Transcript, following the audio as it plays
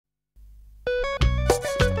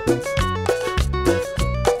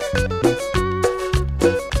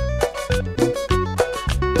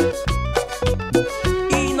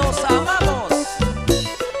Y nos amamos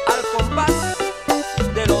al compás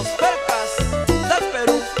de los Percas del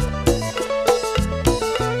Perú.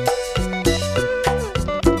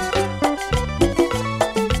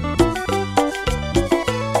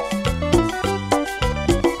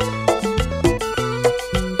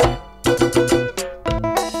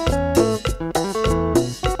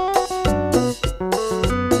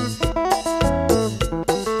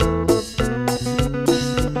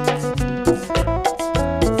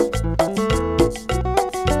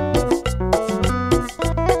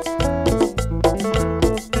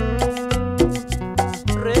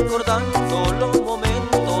 Recordando los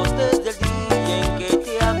momentos desde el día en que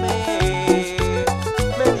te amé,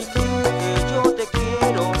 me dijiste yo te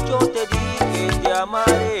quiero, yo te dije te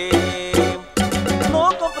amaré. No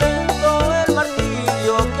comprendo el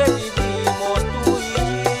martirio que vivimos tú y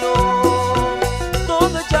yo,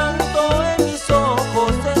 todo el llanto en mis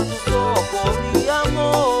ojos, en tus ojos mi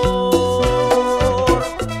amor.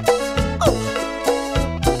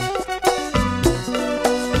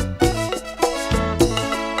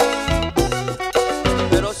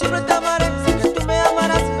 Pero siempre te amaré, sé que tú me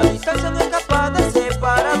amarás, la distancia no es capaz de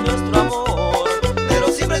separar nuestro amor. Pero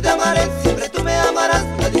siempre te amaré, siempre tú me amarás,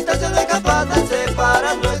 la distancia no es capaz de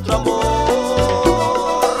separar nuestro amor.